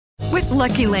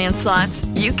Lucky Land Slots,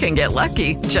 you can get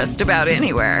lucky just about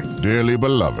anywhere. Dearly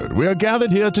beloved, we are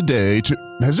gathered here today to...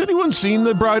 Has anyone seen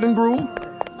the bride and groom?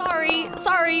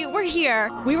 Sorry, we're here.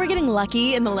 We were getting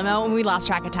lucky in the limo and we lost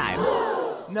track of time.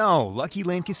 No, Lucky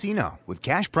Land Casino, with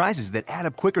cash prizes that add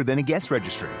up quicker than a guest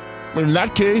registry. In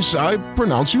that case, I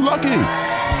pronounce you lucky.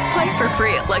 Play for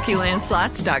free at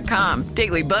LuckyLandSlots.com.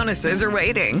 Daily bonuses are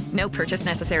waiting. No purchase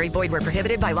necessary. Void where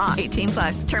prohibited by law.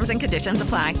 18+. Terms and conditions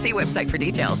apply. See website for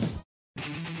details.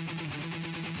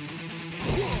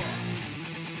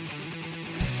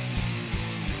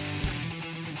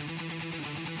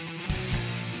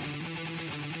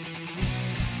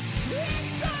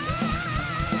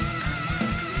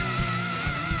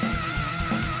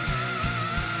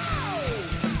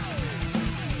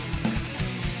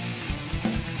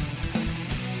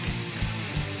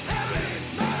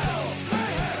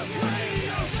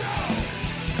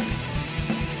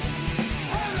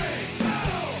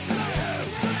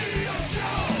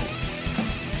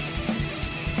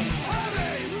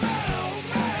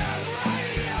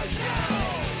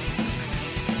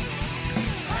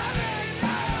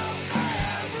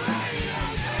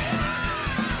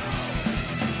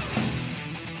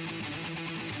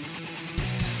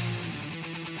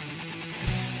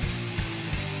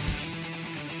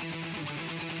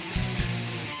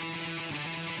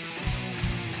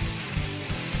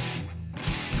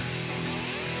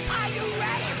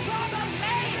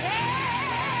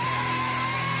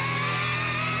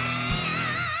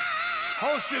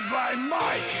 Hosted by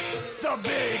Mike, the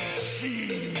Big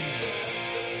Cheese.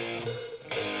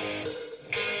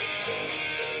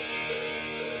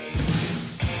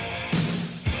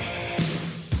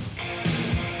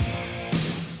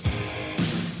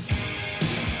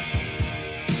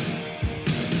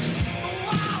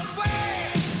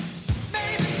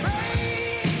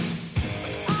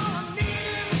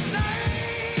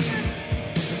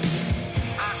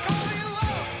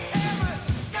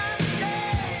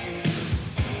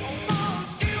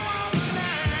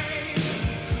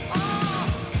 Oh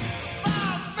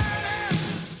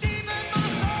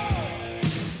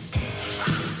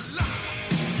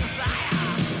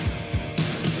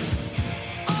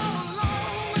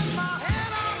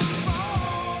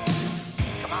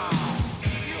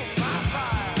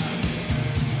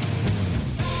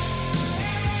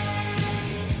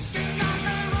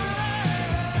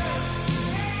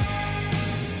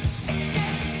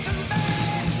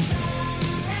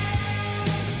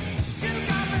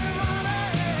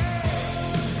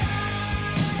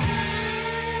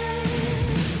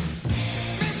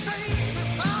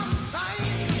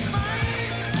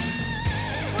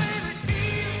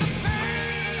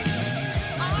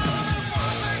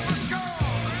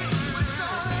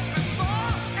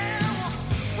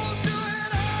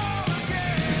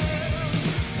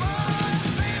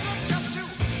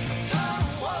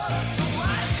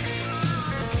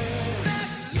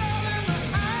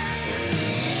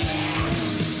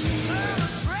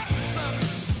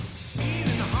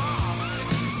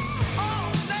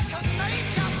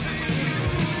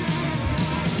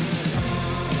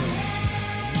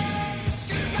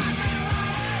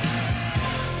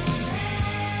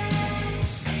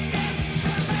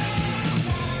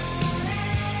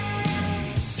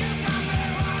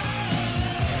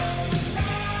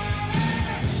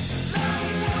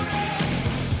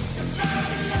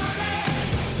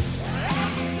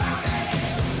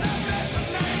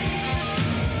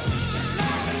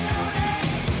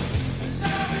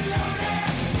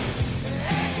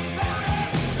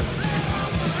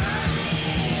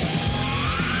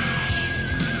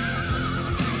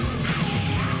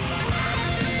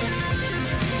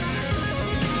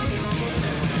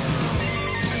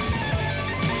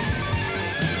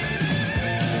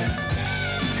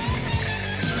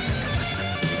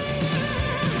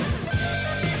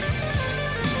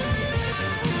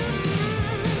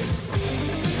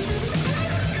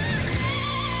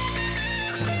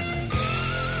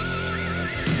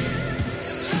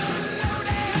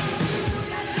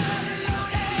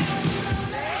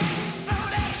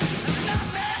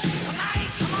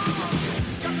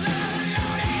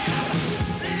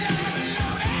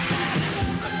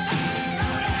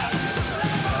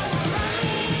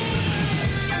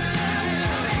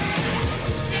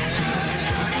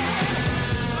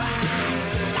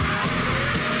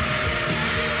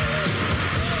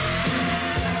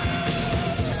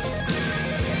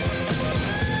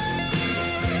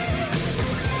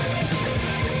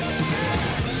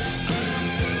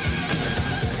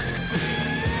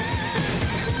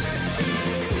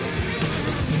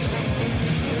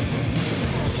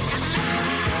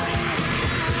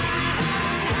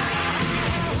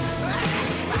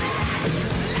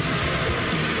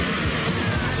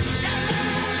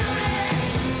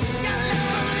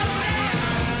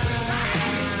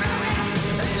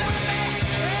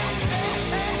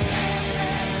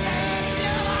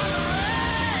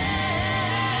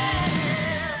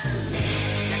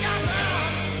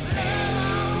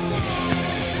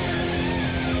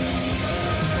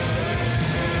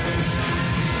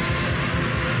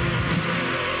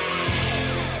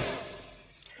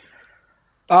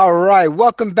All right,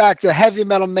 welcome back to Heavy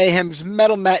Metal Mayhem's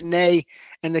Metal Matinee,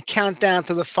 and the countdown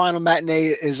to the final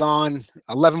matinee is on.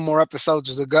 11 more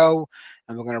episodes to go,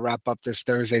 and we're going to wrap up this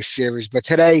Thursday series. But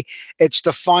today, it's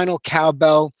the final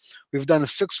Cowbell. We've done the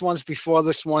 6 ones before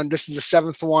this one. This is the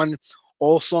 7th one.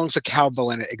 All songs are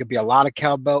cowbell in it. It could be a lot of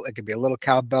cowbell. It could be a little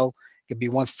cowbell. It could be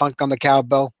one funk on the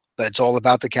cowbell, but it's all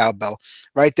about the cowbell.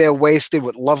 Right there, Wasted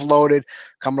with Love Loaded,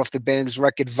 coming off the band's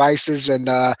record Vices, and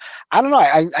I don't know.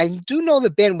 I do know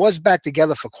the band was back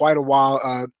together for quite a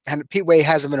while, and Pete Way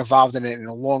hasn't been involved in it in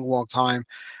a long, long time.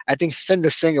 I think Finn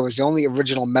the singer was the only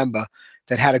original member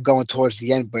that had it going towards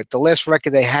the end, but the last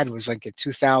record they had was like in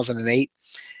 2008,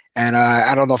 and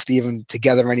I don't know if they're even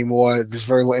together anymore. There's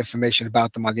very little information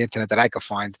about them on the internet that I could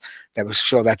find that would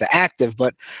show that they're active,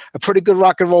 but a pretty good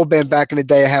rock and roll band back in the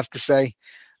day, I have to say.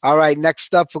 All right,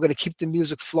 next up, we're going to keep the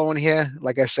music flowing here.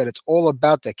 Like I said, it's all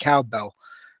about the cowbell.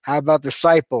 How about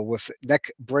Disciple with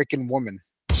Neck Breaking Woman?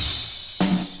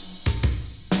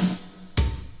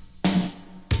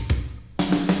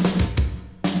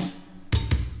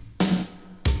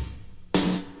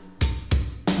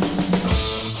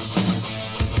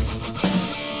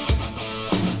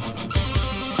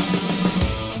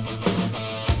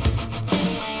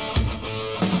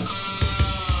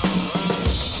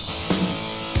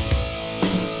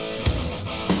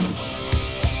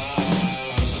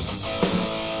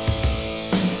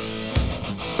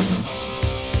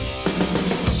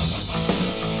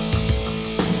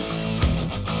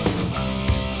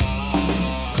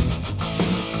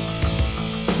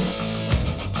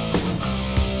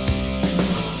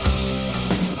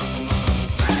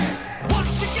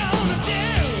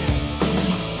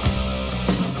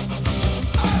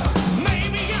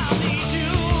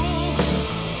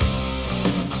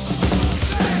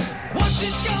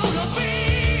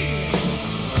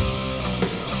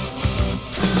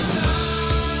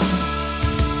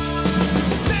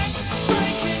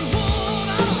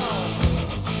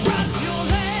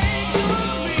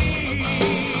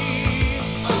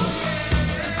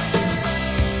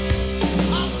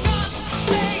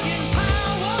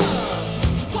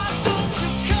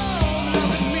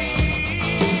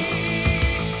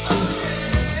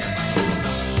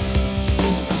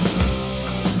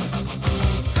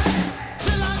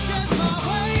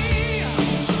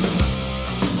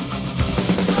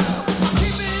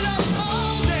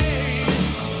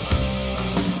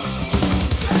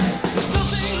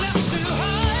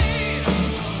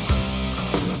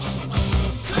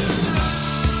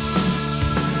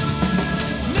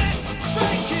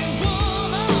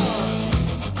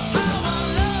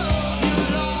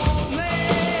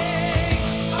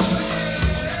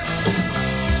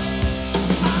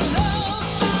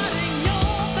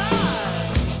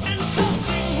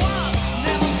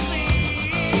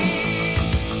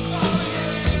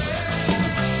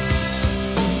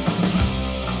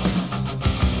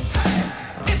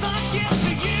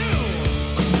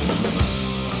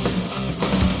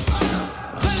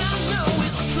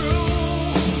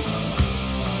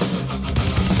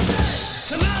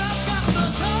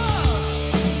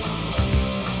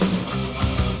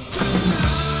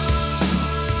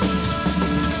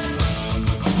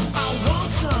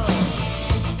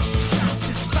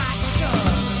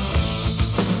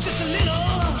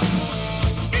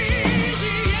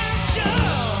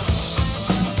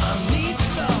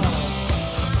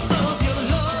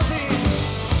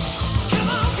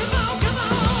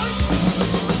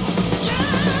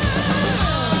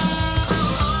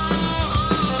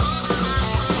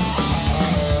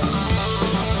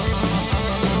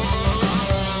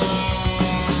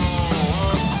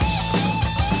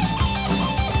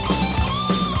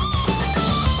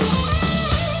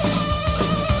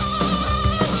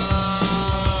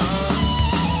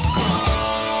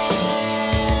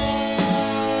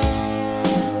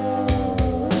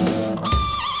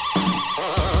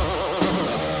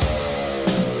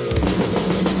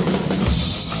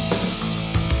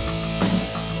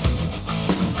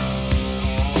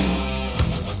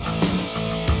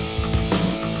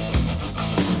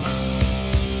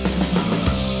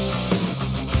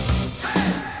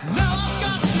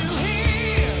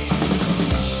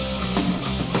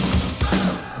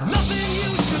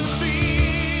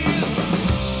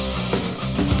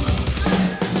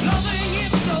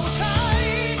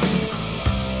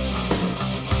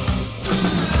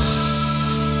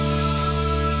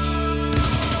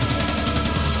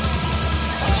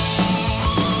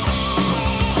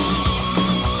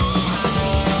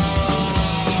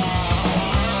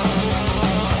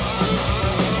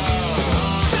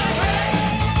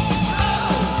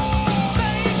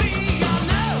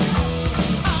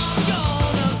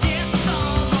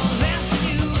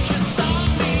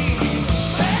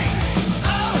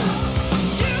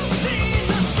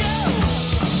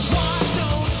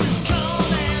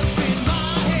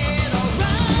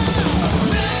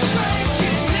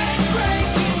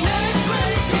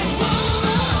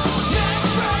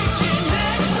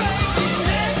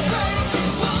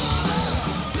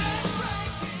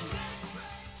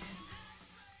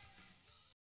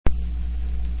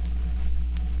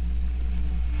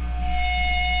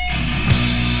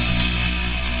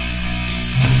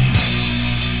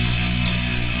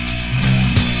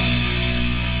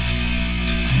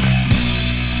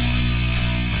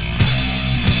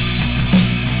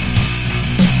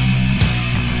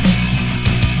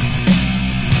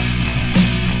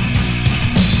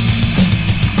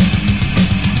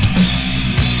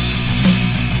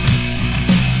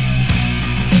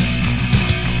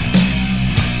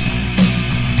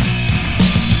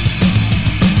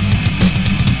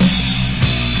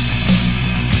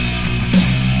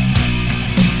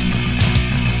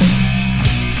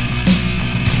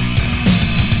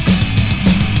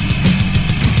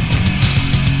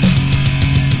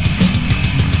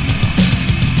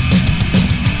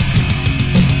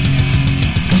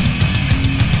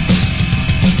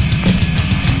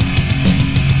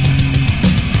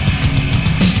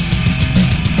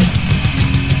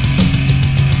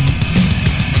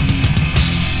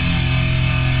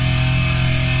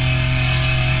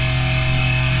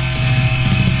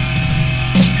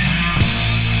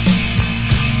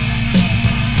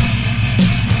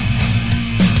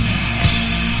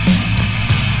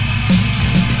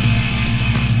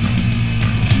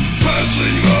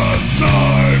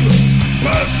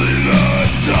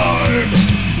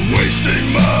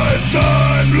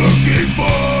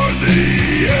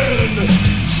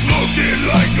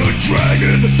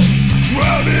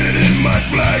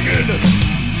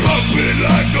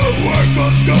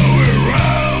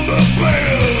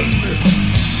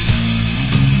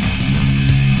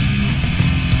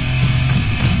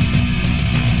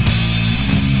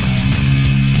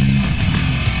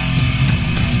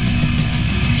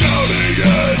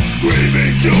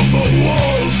 screaming till the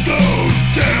walls go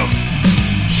deaf,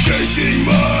 shaking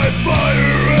my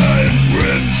fire and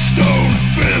brimstone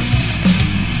fists,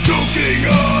 choking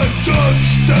on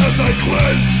dust as I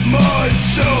cleanse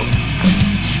myself,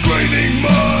 straining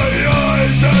my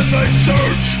eyes as I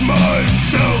search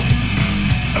myself.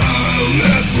 I'll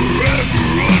never ever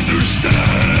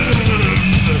understand.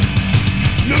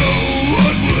 No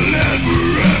one will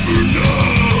ever ever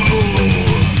know.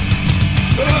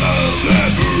 I'll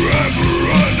never ever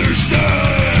understand.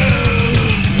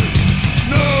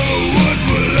 No one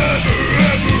will ever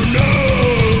ever know.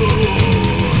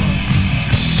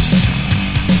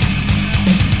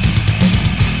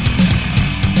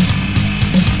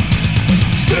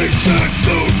 Sticks and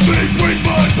stones may break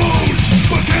my bones,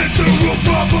 but cancer will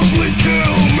probably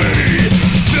kill me,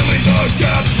 filling the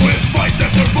gaps with vice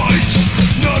after vice,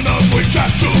 none of which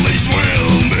actually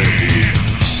thrill me.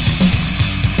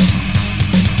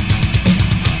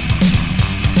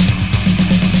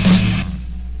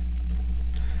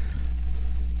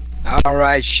 All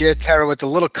right, Sheer Terror with a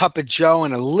little cup of Joe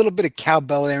and a little bit of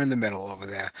Cowbell there in the middle over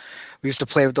there. We used to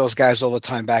play with those guys all the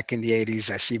time back in the 80s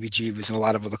at CBGBs and a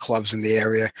lot of other clubs in the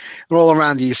area. We're all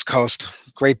around the East Coast.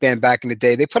 Great band back in the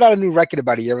day. They put out a new record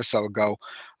about a year or so ago.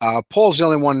 Paul's the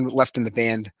only one left in the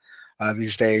band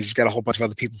these days. He's got a whole bunch of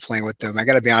other people playing with them. I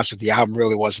got to be honest with you, the album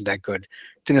really wasn't that good.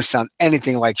 Didn't sound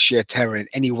anything like Sheer Terror in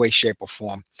any way, shape, or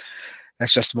form.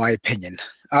 That's just my opinion.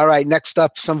 All right, next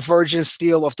up, some Virgin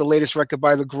Steel off the latest record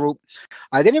by the group.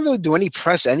 I didn't really do any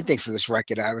press, anything for this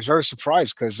record. I was very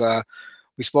surprised because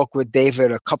we spoke with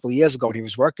David a couple of years ago when he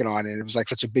was working on it. It was like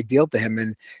such a big deal to him.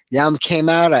 And the album came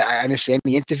out. I didn't see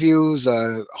any interviews,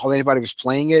 how anybody was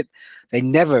playing it. They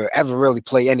never, ever really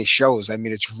play any shows. I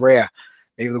mean, it's rare.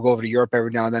 Maybe they'll go over to Europe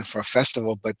every now and then for a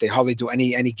festival, but they hardly do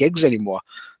any gigs anymore.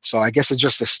 So I guess it's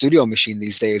just a studio machine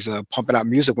these days, pumping out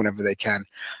music whenever they can.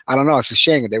 I don't know. It's a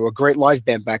shame. They were a great live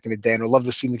band back in the day, and I'd love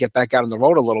to see them get back out on the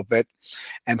road a little bit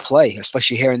and play,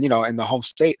 especially here in, in the home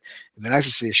state. It'd be nice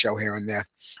to see a show here and there.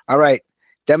 All right.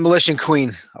 Demolition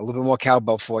Queen. A little bit more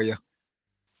Cowbell for you.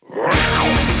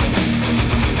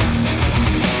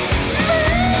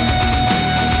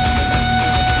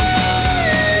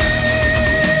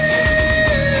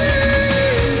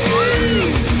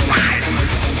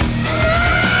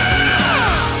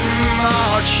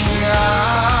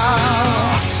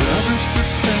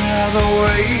 The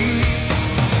way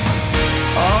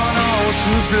on all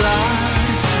too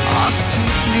blind, a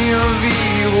symphony of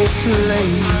evil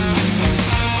plays.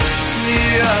 The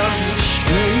earth will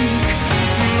shake,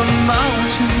 the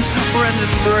mountains rend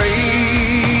and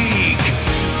break.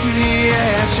 The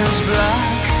air turns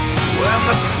black when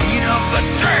the queen of the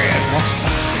dead walks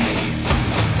by.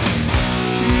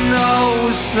 No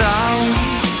sound,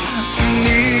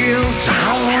 kneel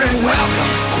down and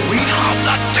welcome, queen of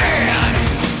the dead.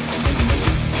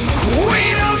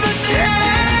 Queen of the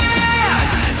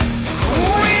dead!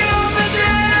 Queen of the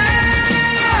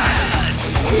dead!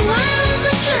 Queen of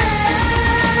the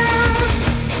dead!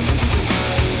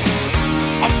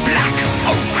 A black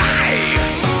array,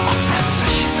 a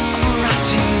procession of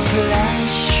rotting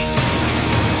flesh,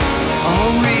 a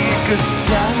weaker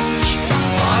stench,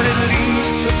 but at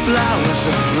least the flowers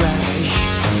are fresh.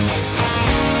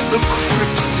 The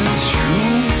crimson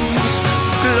tombs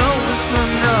glow with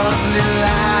an earthly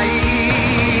light.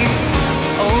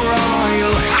 A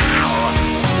royal howl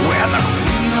where the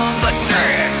queen of the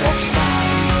dead walks by.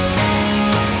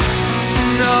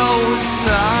 No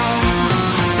sound,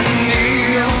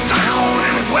 kneel down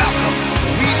and welcome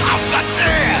queen of the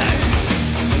dead.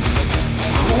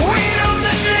 Queen of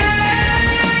the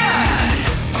dead.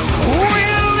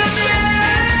 Queen of the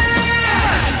dead.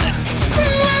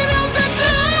 Queen of the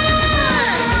dead.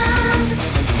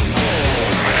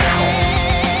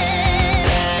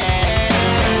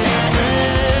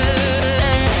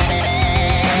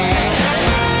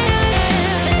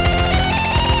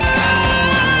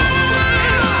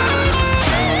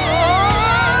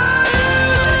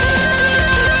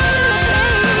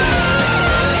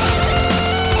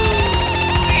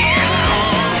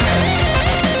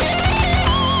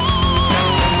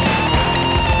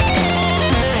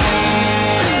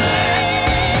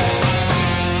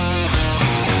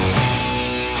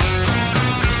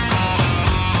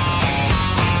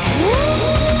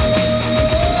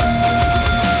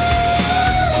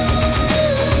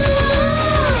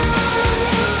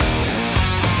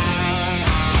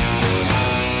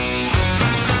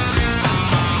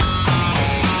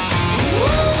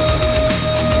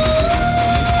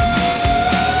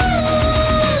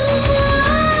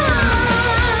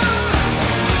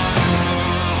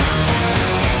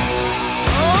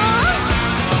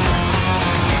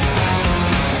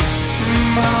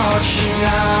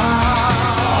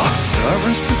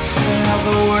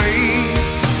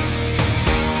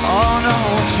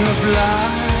 of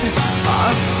blood,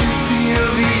 a symphony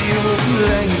of evil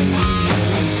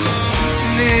plays.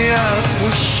 The earth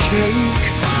will shake,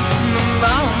 the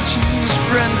mountains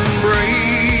rend and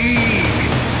break.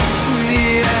 The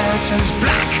air turns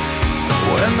black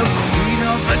when the queen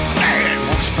of the dead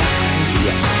walks by.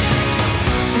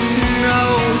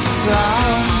 No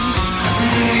sound,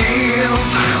 kneel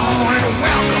down and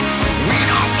welcome Queen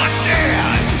of the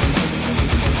Dead.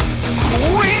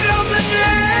 Queen of the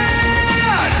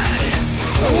Dead!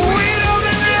 Queen of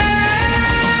the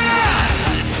Dead!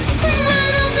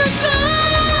 Queen of the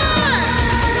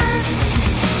Dead!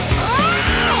 Queen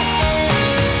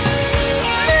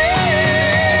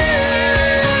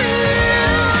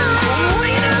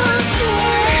of the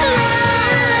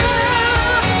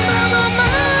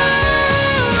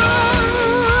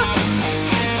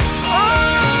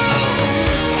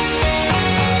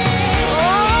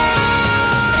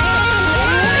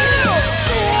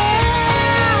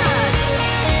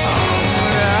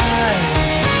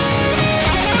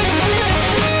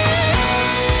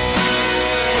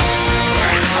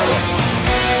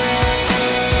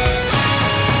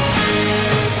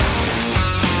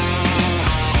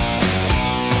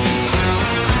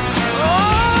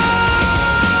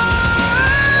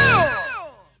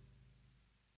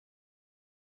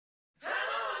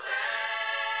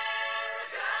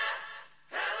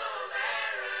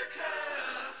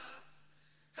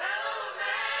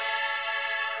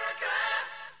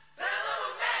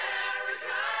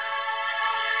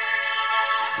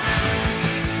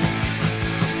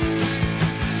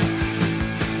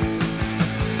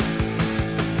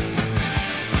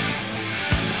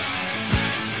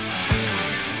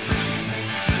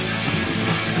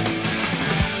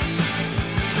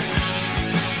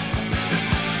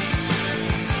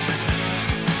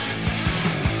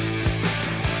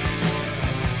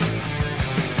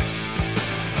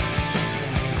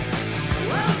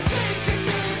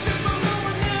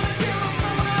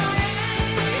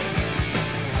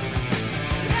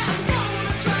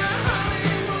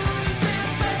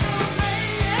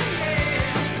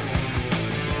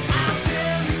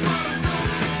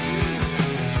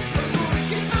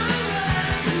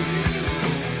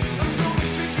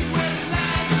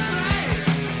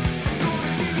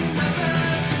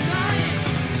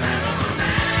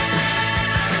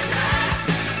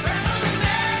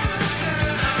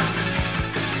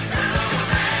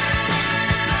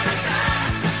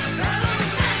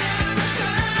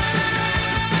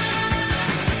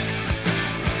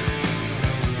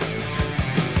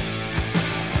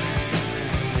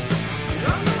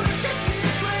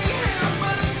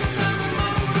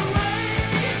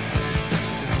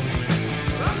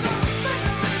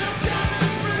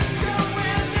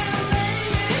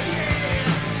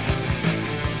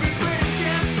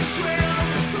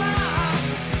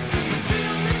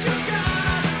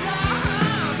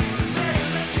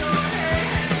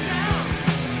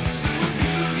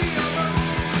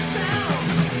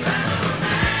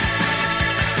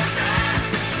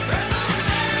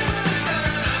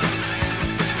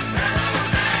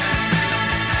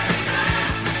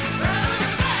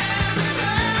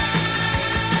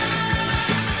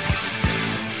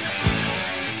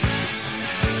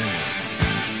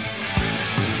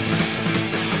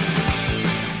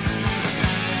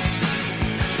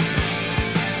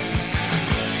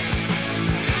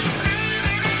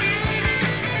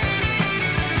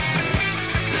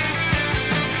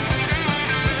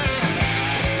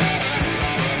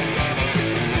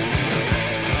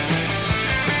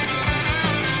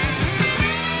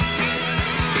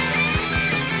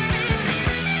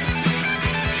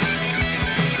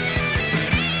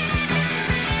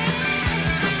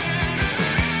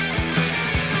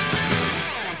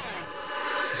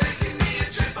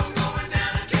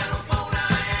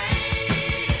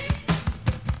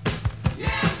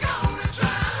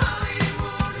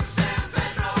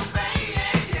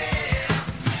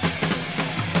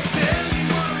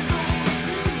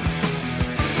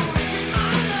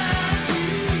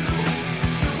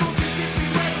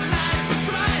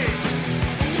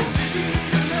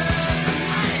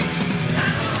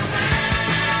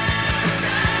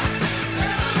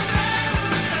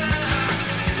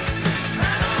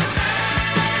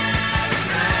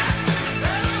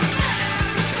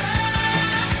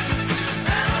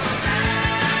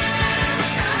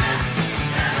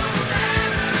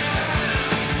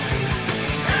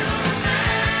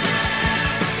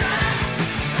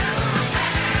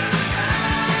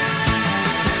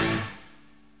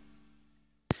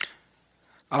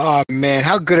Oh man,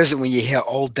 how good is it when you hear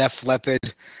old Def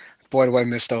Leppard? Boy, do I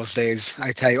miss those days.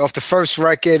 I tell you, off the first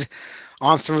record,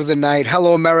 on through the night.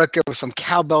 Hello, America, with some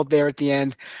cowbell there at the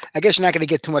end. I guess you're not going to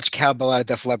get too much cowbell out of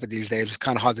Def Leppard these days. It's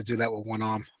kind of hard to do that with one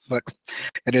arm, but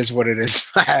it is what it is.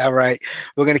 All right.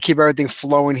 We're going to keep everything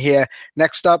flowing here.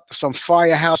 Next up, some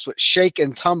Firehouse with Shake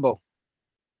and Tumble.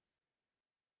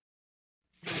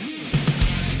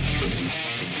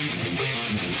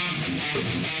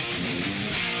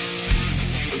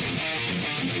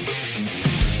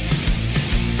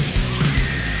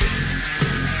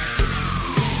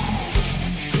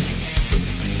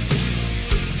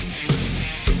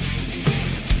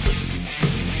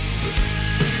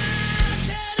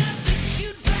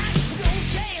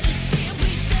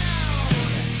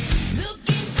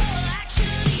 Looking for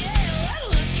actually, yeah,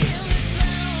 looking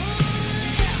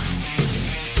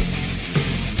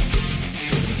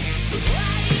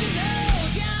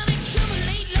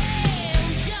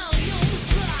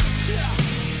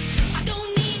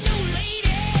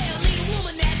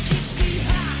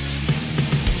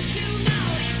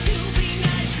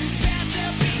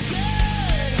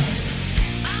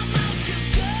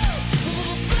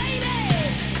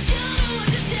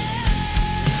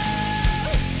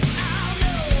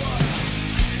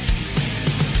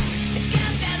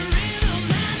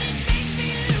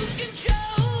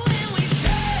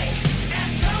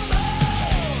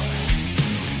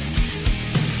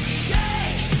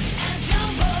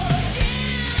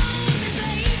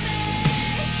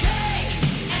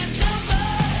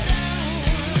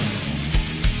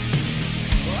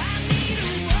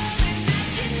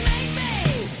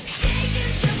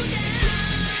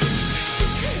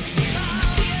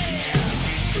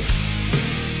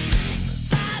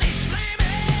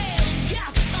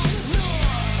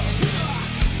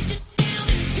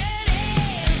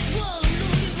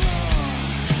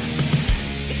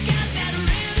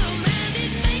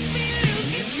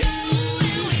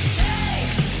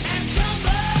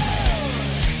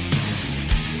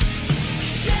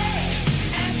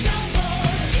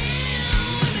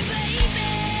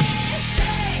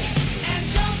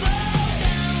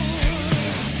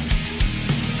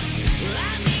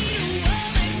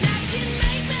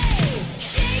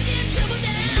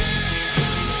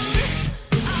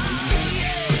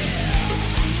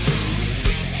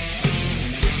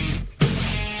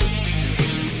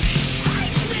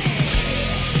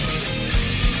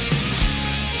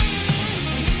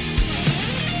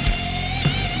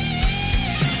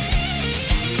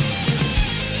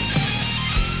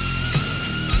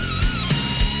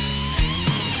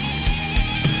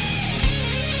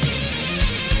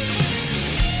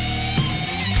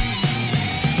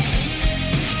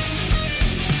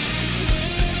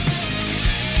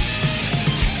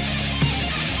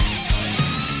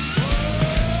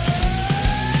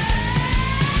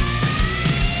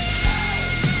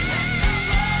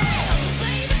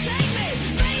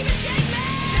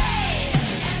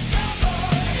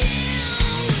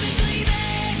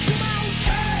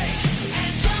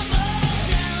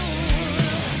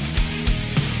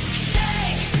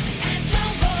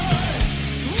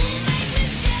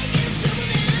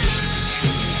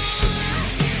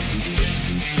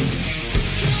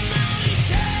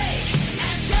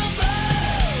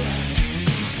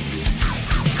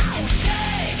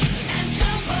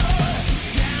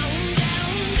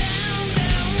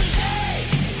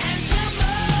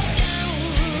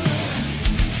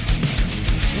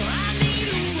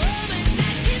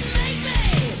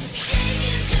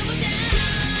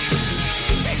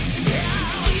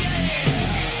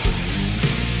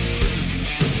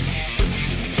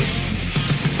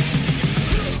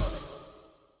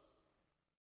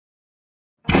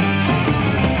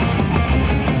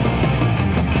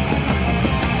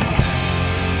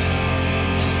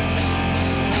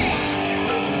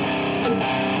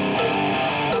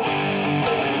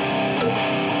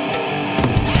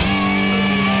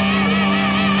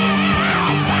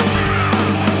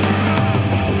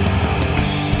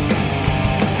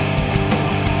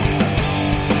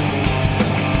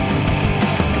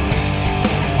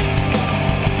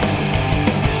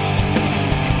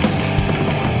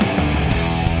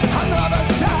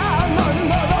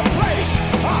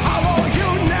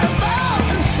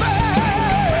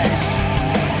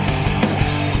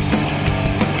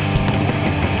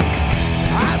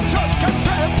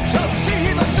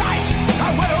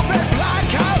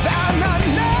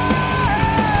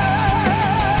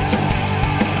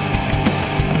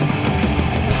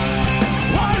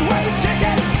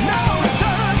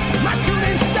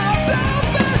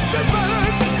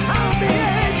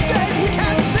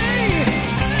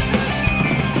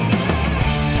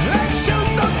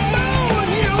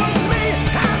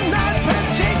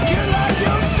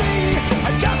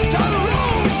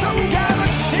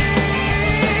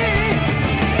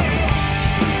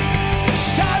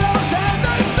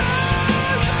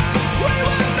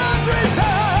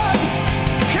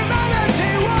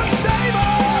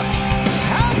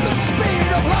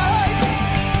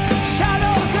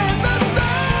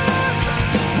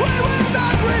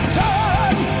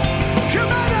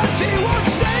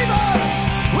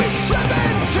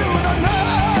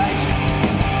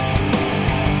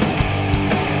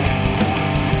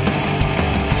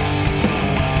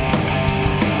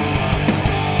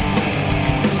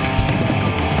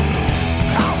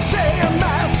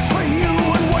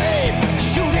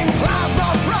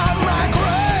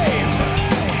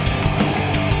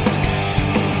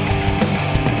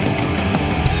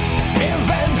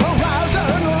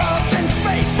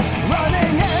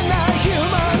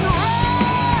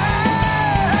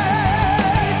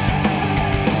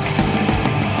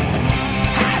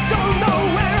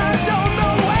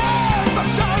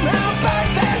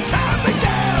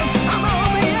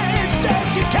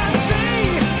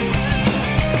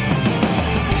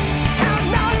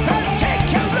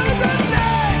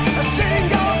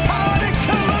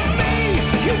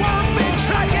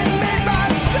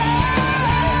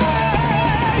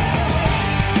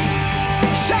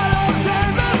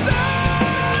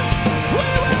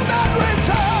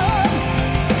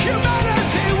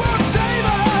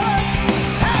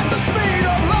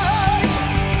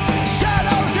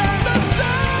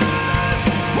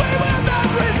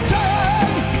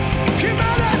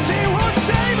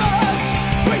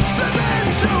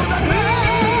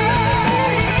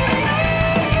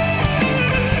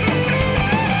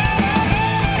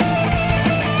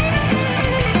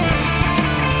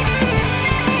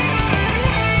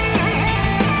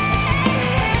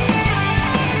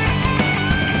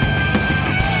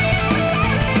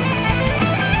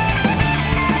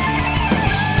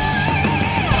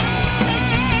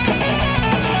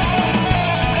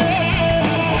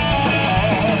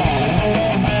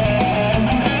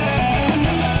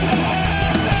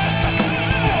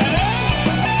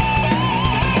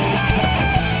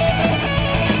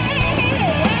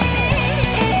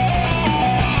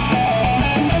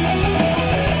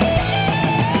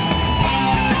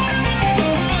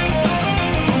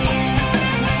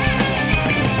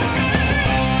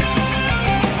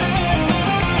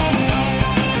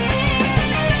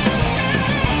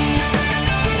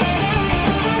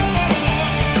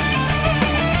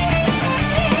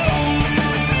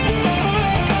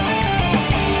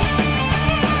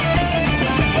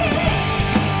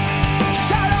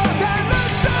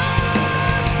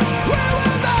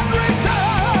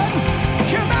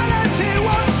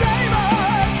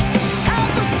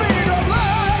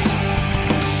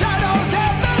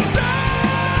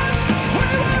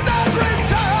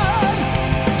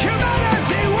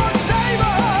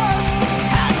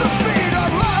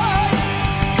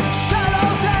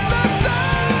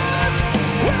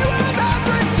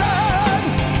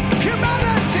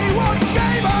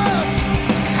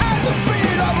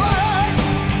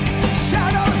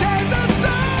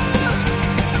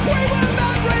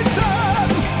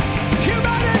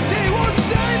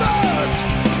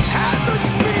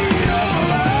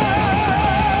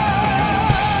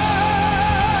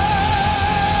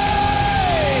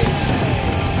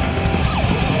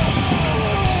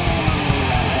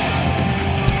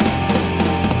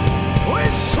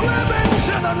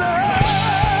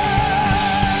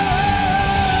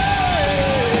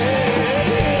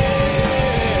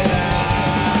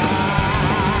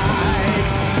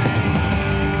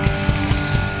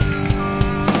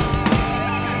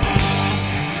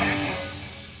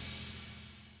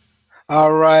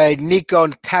All right, Nico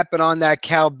tapping on that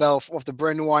cowbell off the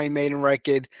brand new Iron Maiden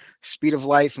record, "Speed of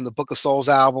Light" from the Book of Souls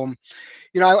album.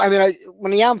 When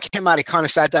the album came out, I kind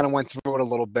of sat down and went through it a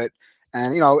little bit,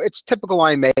 and it's typical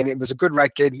Iron Maiden. It was a good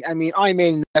record. I mean, Iron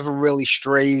Maiden never really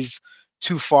strays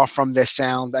too far from their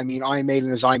sound. I mean, Iron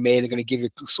Maiden is Iron Maiden. They're going to give you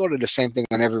sort of the same thing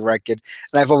on every record,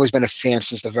 and I've always been a fan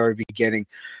since the very beginning.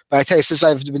 But I tell you, since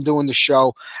I've been doing the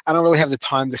show, I don't really have the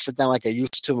time to sit down like I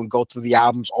used to and go through the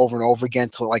albums over and over again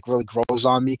till it like really grows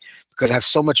on me, because I have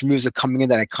so much music coming in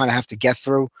that I kind of have to get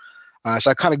through. So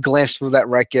I kind of glanced through that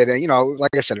record, and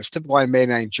like I said, it's typical Iron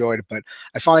Maiden. I enjoyed it, but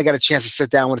I finally got a chance to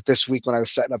sit down with it this week when I was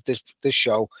setting up this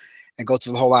show and go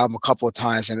through the whole album a couple of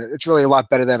times, and it's really a lot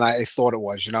better than I thought it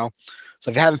was. So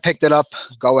if you haven't picked it up,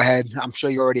 go ahead. I'm sure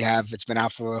you already have. It's been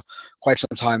out for quite some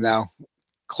time now.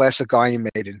 Classic Iron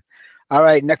Maiden. All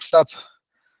right, next up,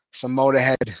 some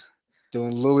Motorhead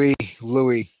doing Louie,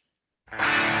 Louie.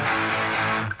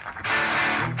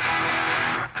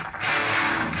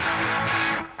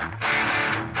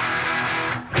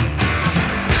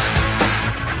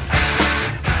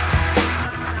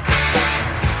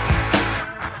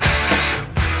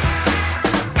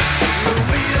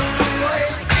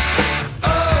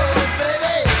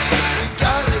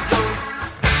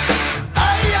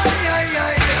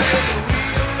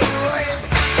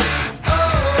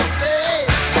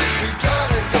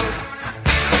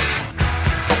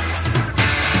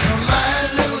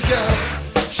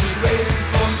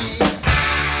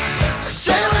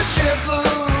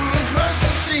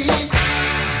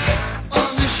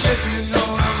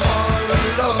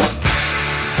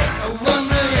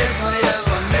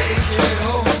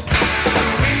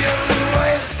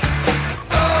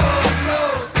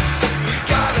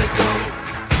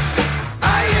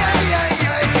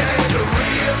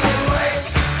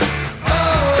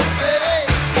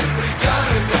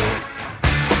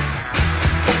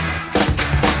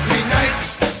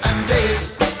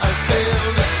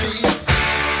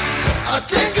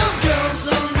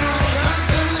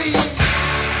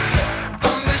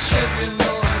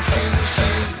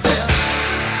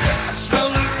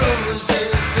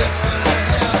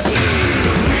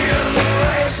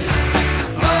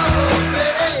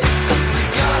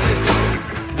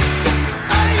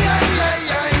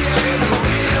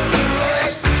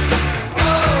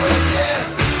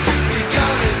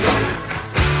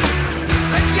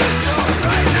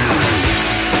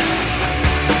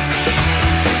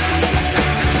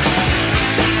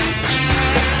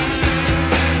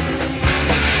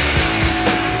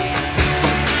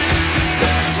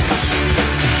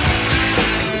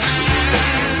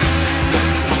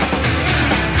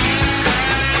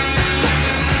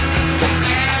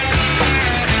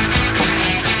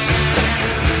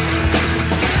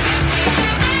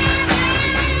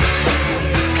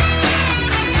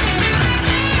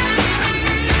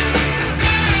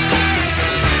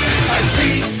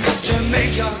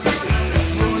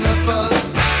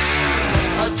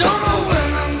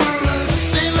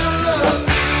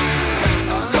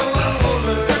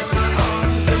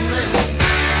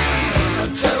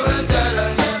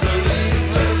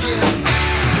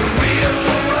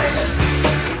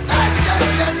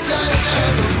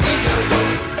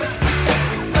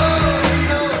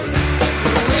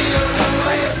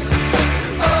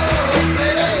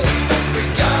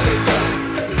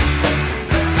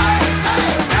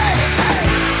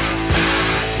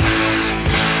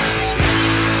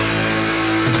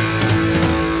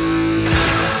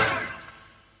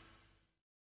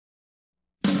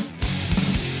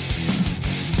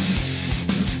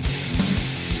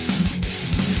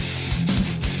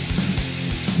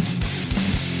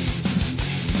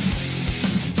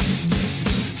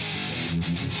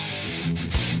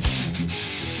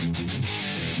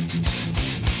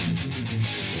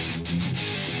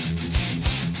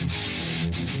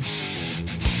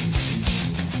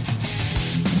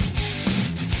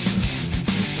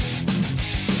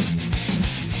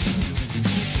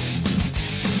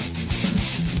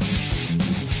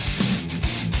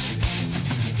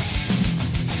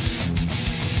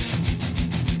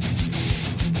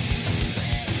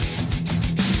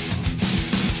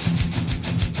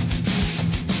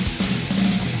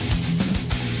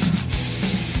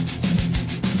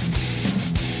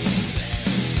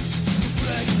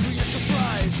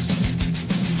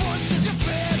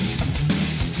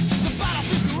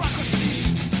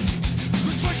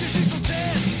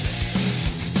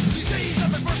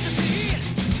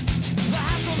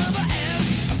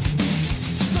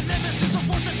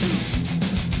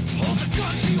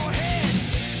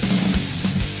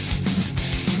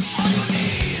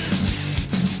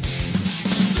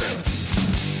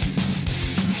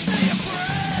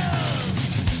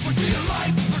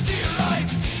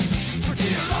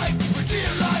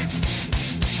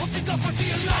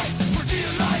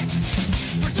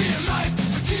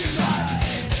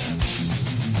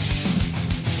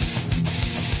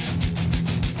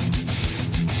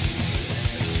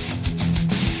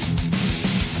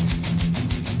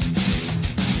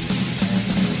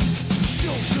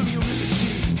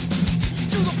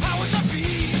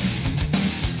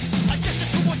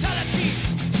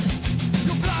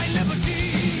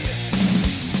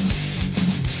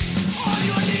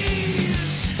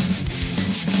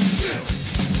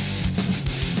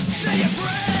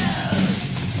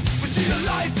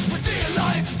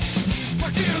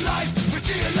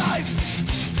 dear life.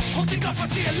 Holding on for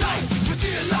dear life, for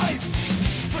dear life,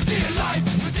 for dear life,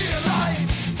 for dear life.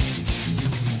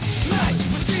 Life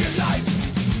for dear life,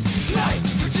 life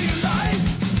for dear life,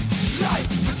 life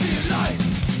for dear life,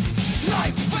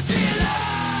 life for dear life.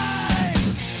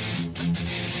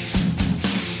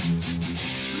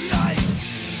 Life.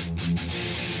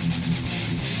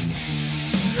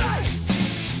 Life.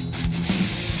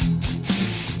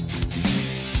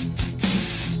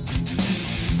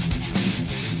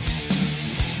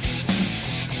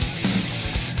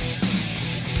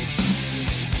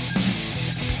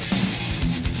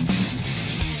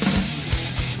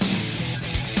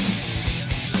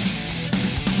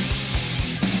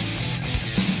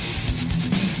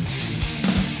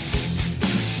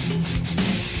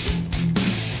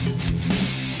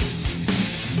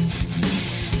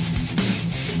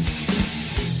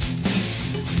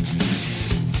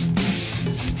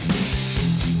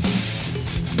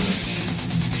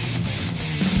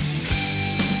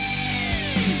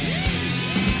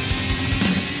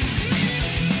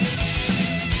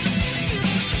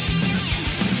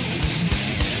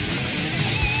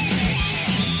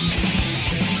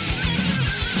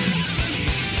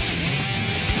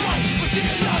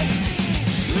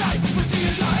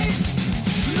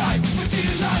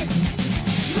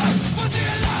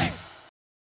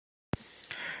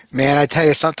 Man, I tell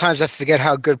you, sometimes I forget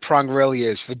how good prong really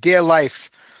is. For dear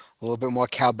life, a little bit more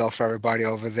cowbell for everybody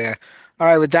over there. All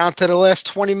right, we're down to the last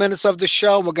 20 minutes of the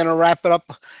show. We're going to wrap it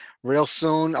up real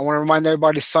soon. I want to remind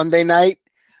everybody Sunday night,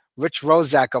 Rich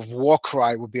Rozak of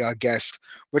Warcry will be our guest.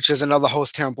 Rich is another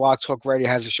host here on Blog Talk Radio,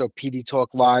 has a show, PD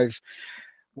Talk Live.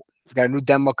 He's got a new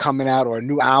demo coming out or a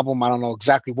new album. I don't know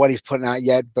exactly what he's putting out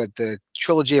yet, but the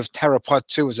Trilogy of Terror Part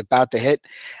 2 is about to hit,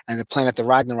 and they're playing at the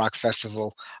Ragnarok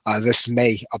Festival this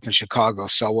May up in Chicago.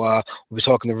 So we'll be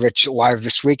talking to Rich live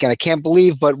this week, and I can't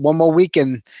believe, but one more week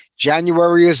and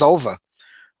January is over.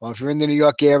 Well, if you're in the New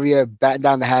York area, batten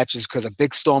down the hatches because a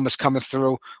big storm is coming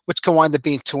through, which can wind up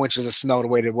being 2 inches of snow the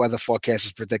way the weather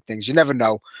forecasters predict things. You never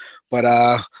know. But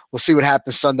we'll see what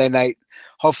happens Sunday night.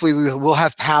 Hopefully we will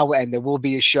have power and there will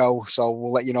be a show. So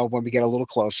we'll let you know when we get a little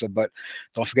closer. But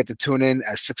don't forget to tune in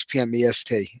at 6 p.m.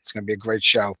 EST. It's going to be a great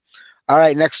show. All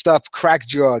right, next up,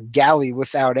 Crackjaw, Galley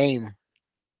Without Aim.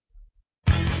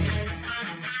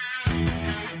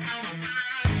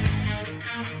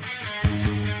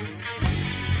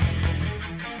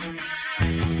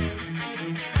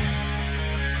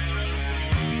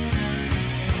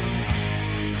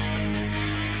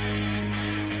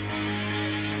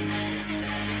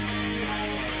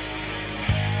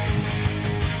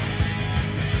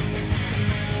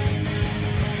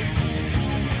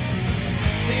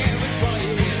 There was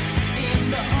riot in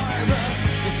the harbor.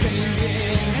 The train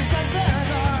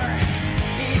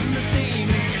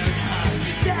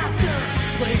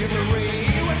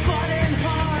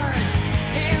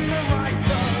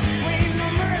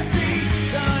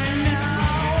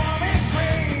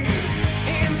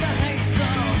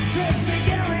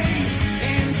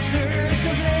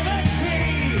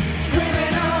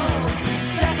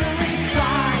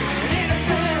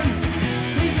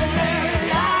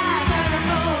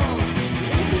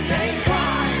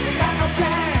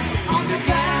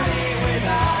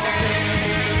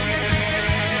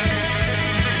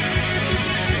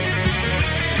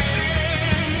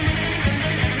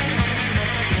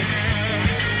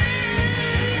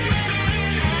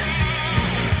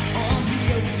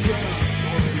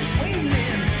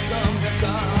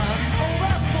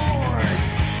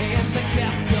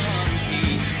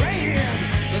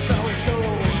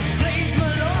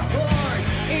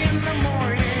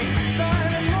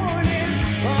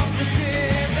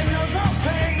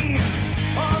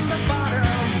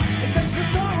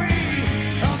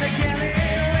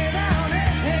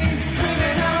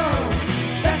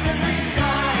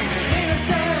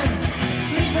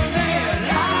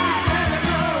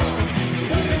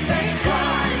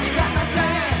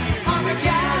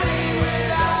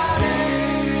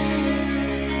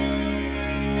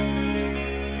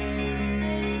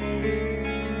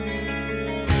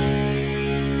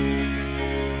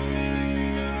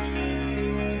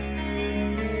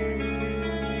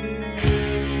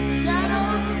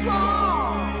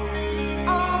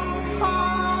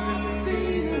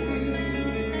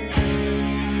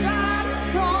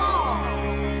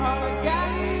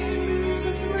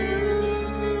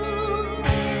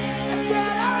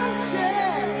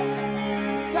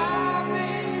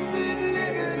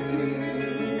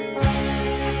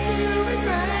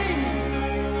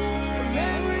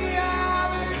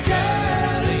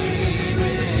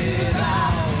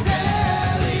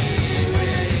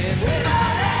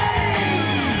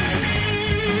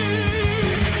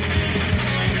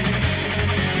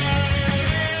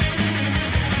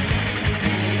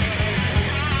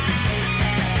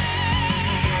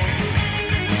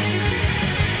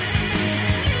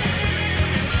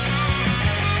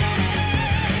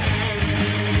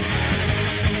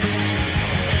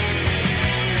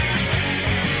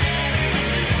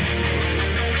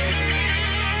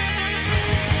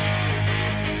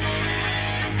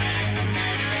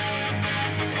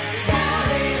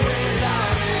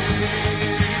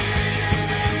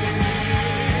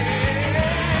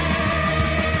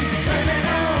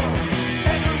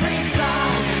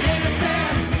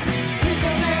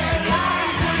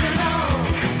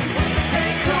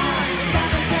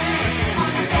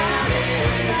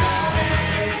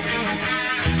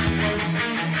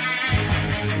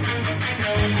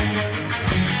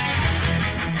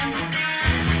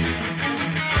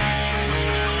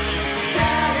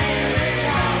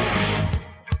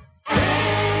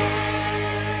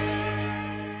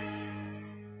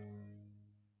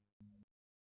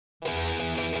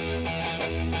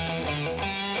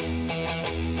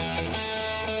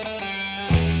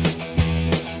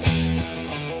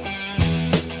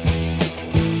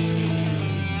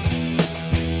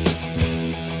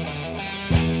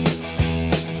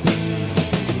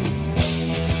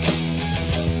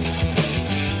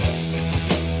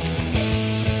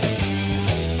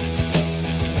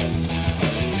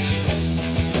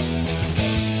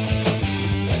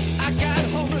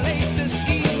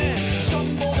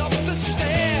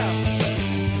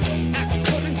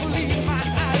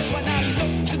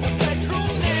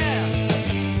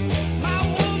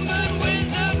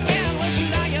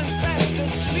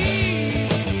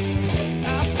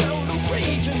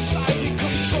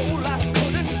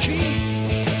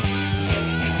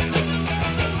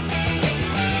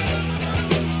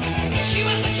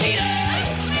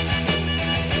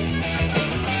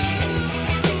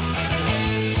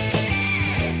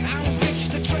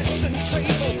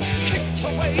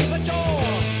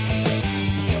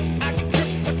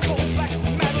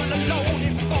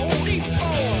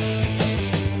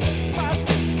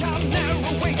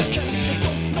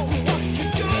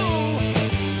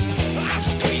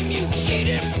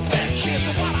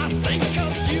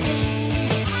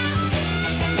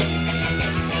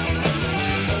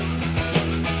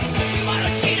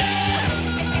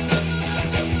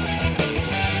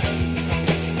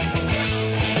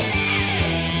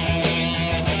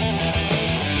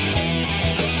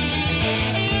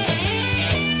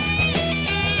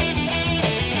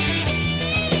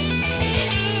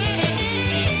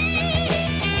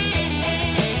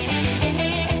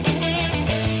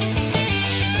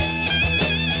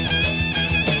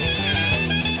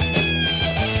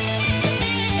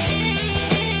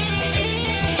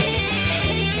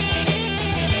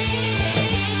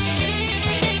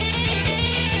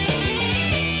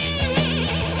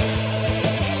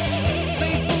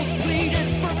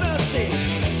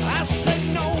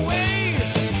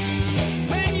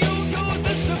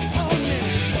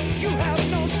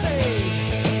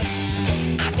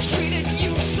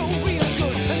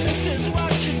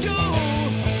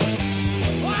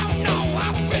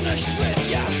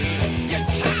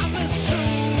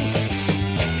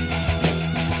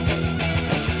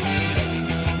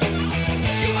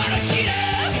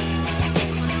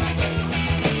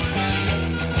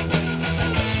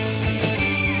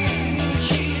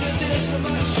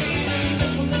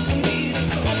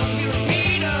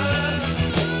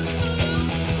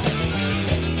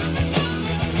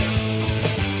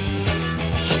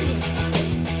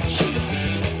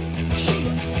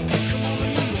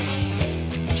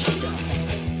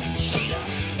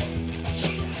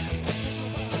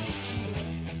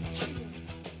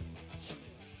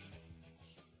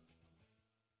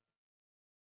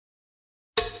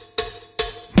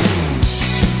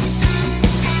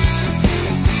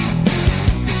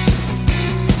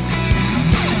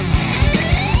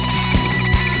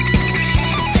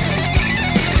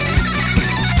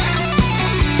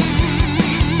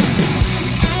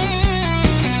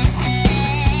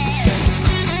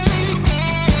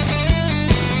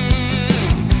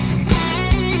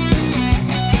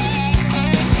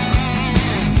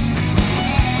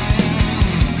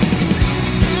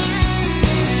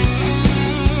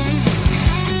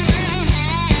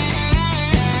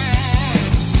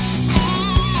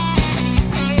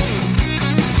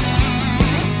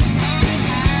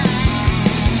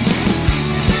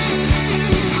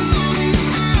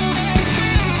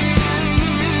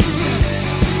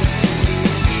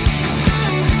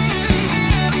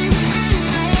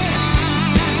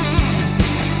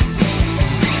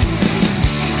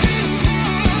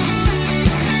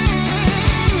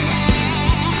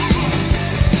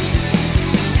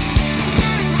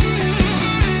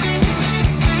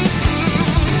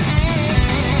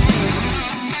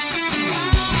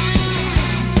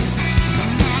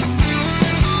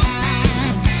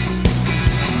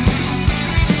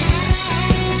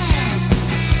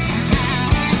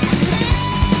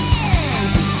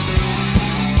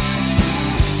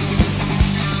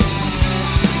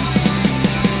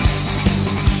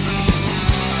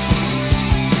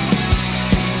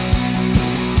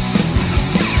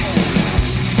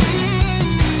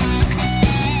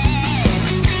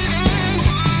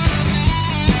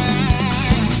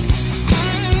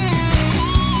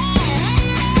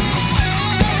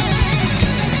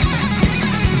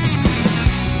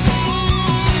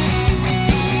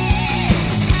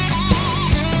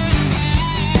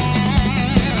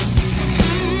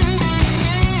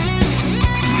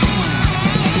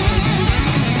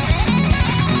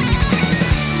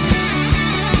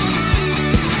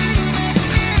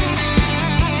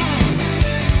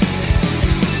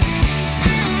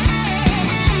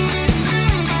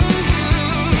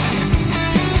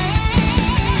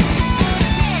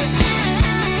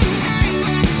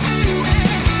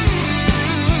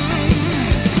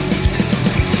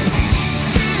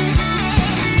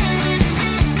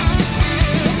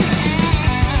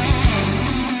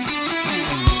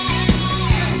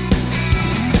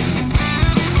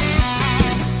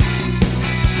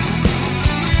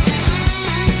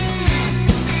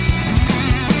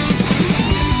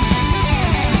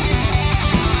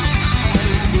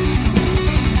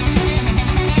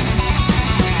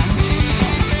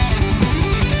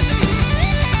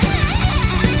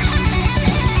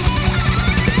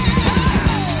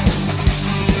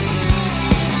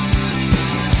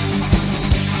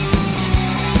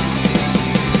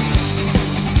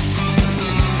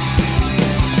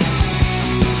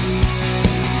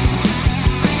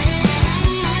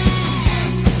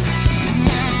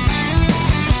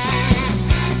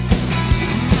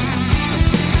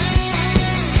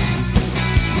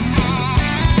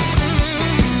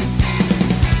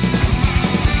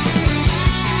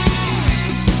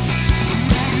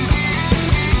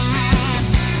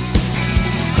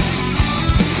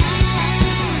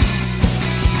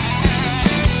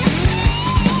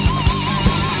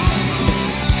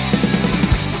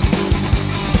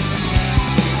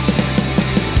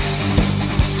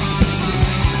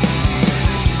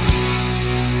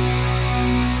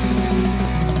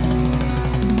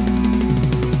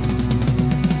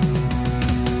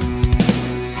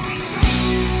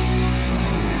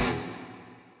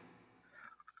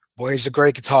he's a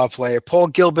great guitar player. Paul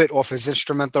Gilbert off his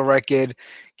instrumental record,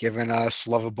 giving us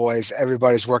Lover Boys,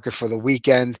 Everybody's Working for the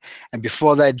Weekend. And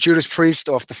before that, Judas Priest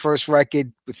off the first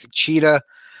record with the Cheetah.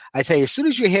 I tell you, as soon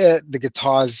as you hear the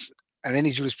guitars and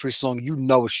any Judas Priest song, you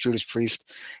know it's Judas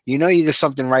Priest. You know you did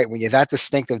something right when you're that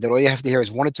distinctive that all you have to hear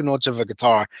is 1 or 2 notes of a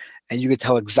guitar, and you can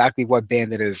tell exactly what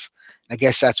band it is. I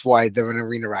guess that's why they're an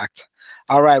arena act.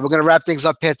 All right, we're going to wrap things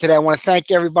up here today. I want to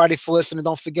thank everybody for listening.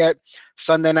 Don't forget,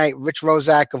 Sunday night, Rich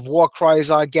Rozak of Warcry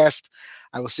is our guest.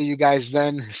 I will see you guys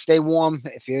then. Stay warm.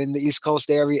 If you're in the East Coast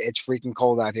area, it's freaking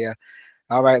cold out here.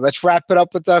 All right, let's wrap it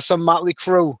up with some Motley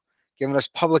Crue, giving us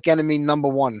Public Enemy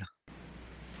 #1.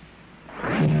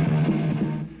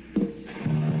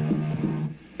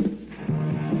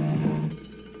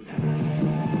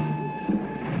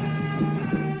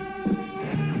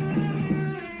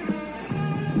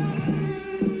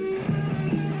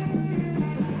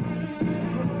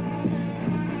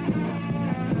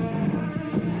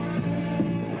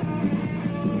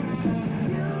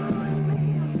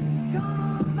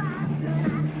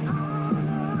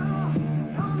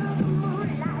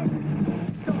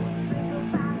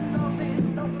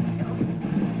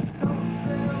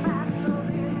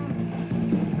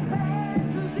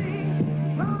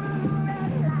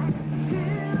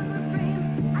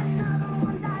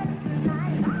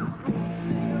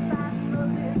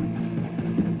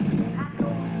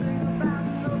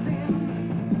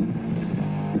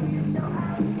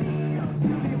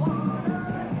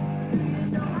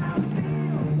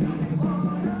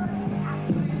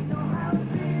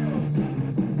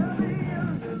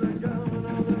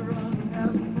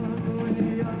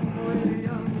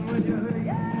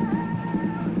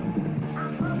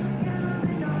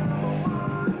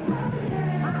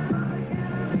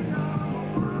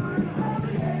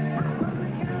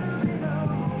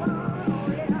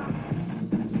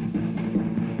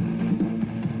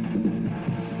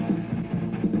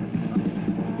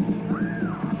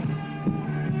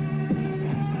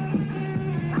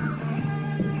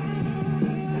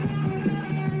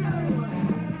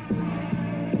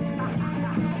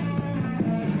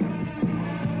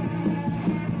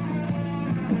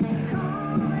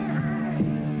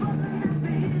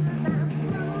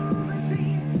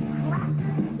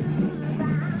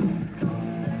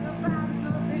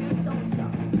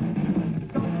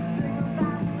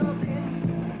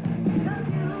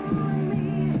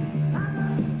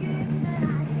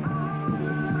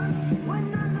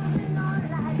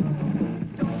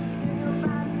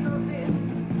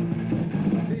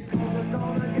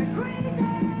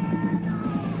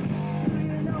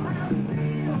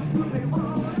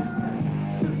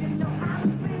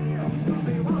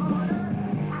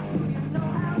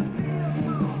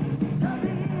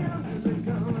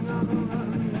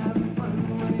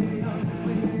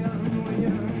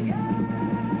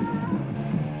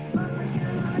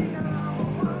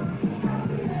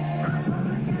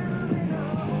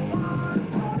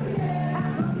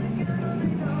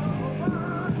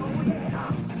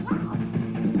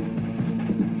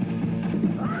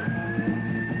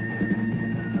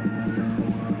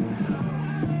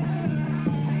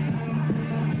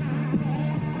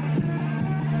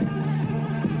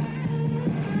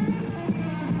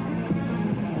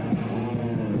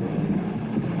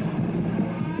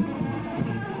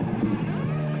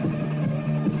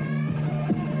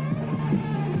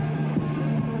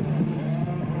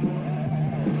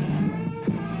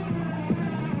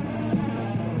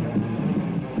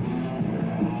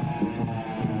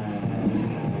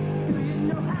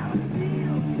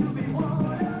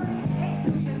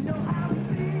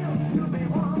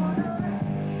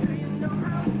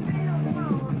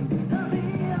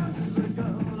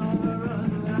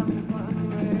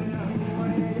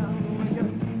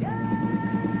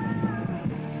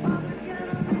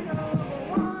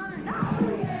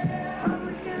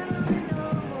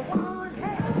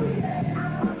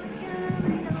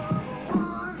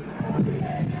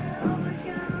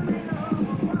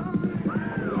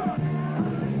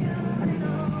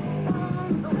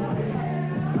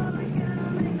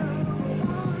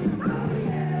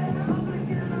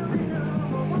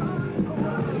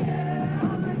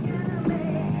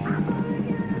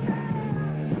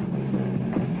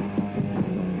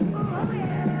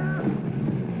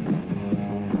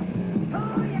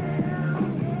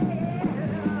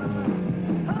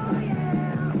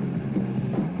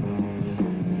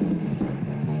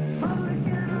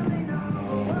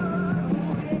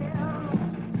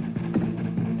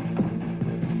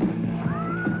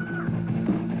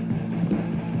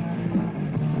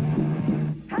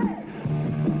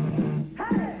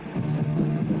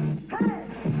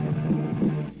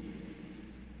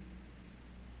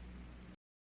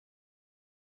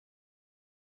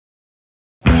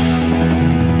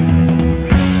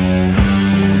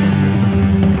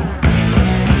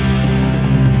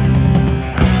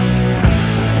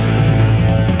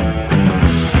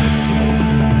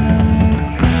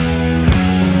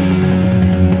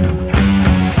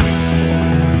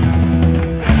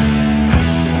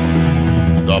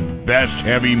 best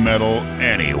heavy metal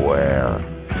anywhere.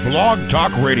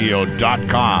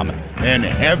 blogtalkradio.com and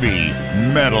Heavy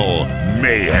Metal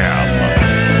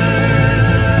Mayhem.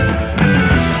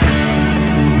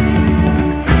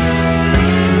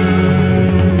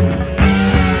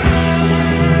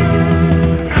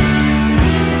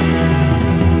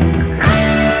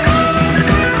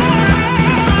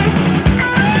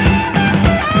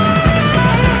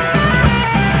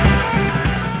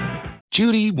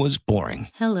 Judy was boring.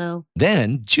 Hello.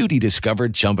 Then Judy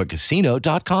discovered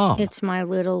ChumbaCasino.com. It's my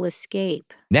little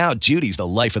escape. Now Judy's the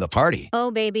life of the party. Oh,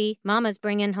 baby, mama's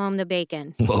bringing home the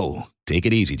bacon. Whoa, take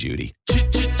it easy, Judy.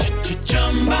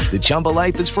 The Chumba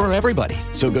life is for everybody.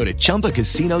 So go to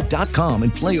ChumbaCasino.com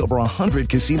and play over 100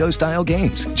 casino-style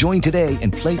games. Join today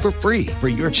and play for free for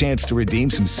your chance to redeem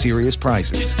some serious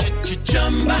prizes.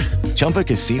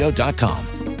 ChumbaCasino.com.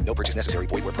 No purchase necessary.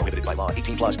 Void where prohibited by law.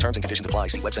 18+ terms and conditions apply.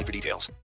 See website for details.